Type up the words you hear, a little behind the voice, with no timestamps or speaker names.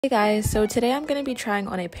Hey guys, so today I'm going to be trying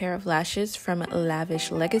on a pair of lashes from Lavish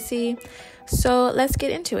Legacy, so let's get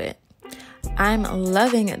into it. I'm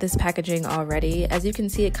loving this packaging already. As you can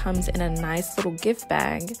see, it comes in a nice little gift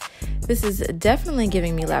bag. This is definitely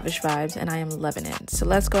giving me Lavish vibes and I am loving it. So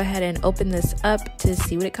let's go ahead and open this up to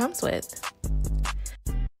see what it comes with.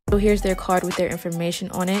 So here's their card with their information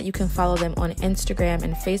on it. You can follow them on Instagram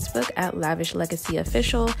and Facebook at Lavish Legacy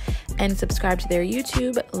Official and subscribe to their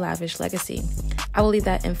YouTube, Lavish Legacy. I will leave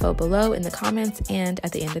that info below in the comments and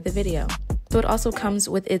at the end of the video. So it also comes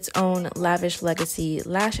with its own Lavish Legacy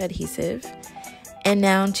lash adhesive. And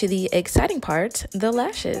now to the exciting part, the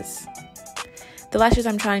lashes. The lashes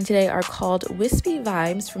I'm trying today are called Wispy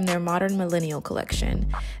Vibes from their Modern Millennial Collection.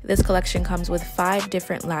 This collection comes with 5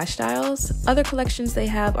 different lash styles. Other collections they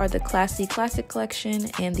have are the Classy Classic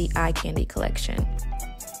Collection and the Eye Candy Collection.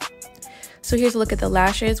 So here's a look at the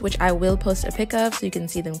lashes, which I will post a pic of so you can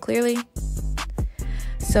see them clearly.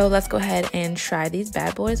 So let's go ahead and try these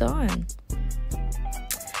bad boys on.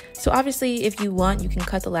 So obviously, if you want, you can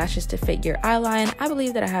cut the lashes to fit your eyeline. I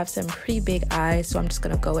believe that I have some pretty big eyes, so I'm just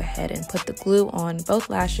gonna go ahead and put the glue on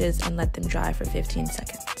both lashes and let them dry for 15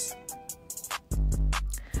 seconds.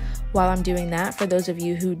 While I'm doing that, for those of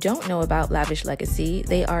you who don't know about Lavish Legacy,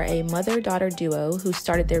 they are a mother-daughter duo who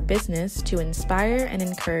started their business to inspire and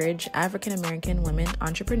encourage African-American women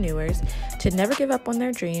entrepreneurs to never give up on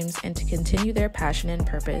their dreams and to continue their passion and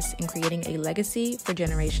purpose in creating a legacy for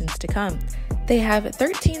generations to come. They have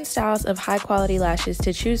 13 styles of high-quality lashes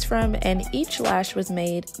to choose from, and each lash was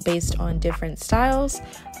made based on different styles,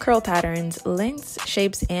 curl patterns, lengths,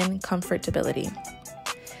 shapes, and comfortability.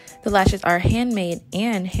 The lashes are handmade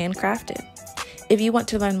and handcrafted. If you want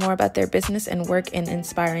to learn more about their business and work in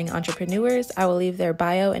inspiring entrepreneurs, I will leave their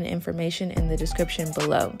bio and information in the description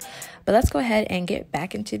below. But let's go ahead and get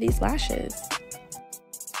back into these lashes.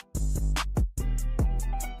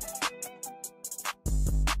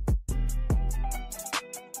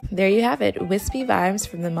 There you have it, Wispy Vibes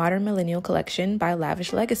from the Modern Millennial Collection by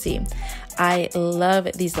Lavish Legacy. I love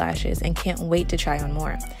these lashes and can't wait to try on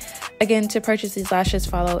more. Again, to purchase these lashes,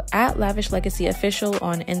 follow at Lavish Legacy Official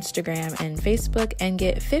on Instagram and Facebook and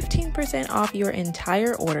get 15% off your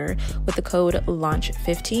entire order with the code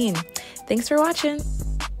LAUNCH15. Thanks for watching.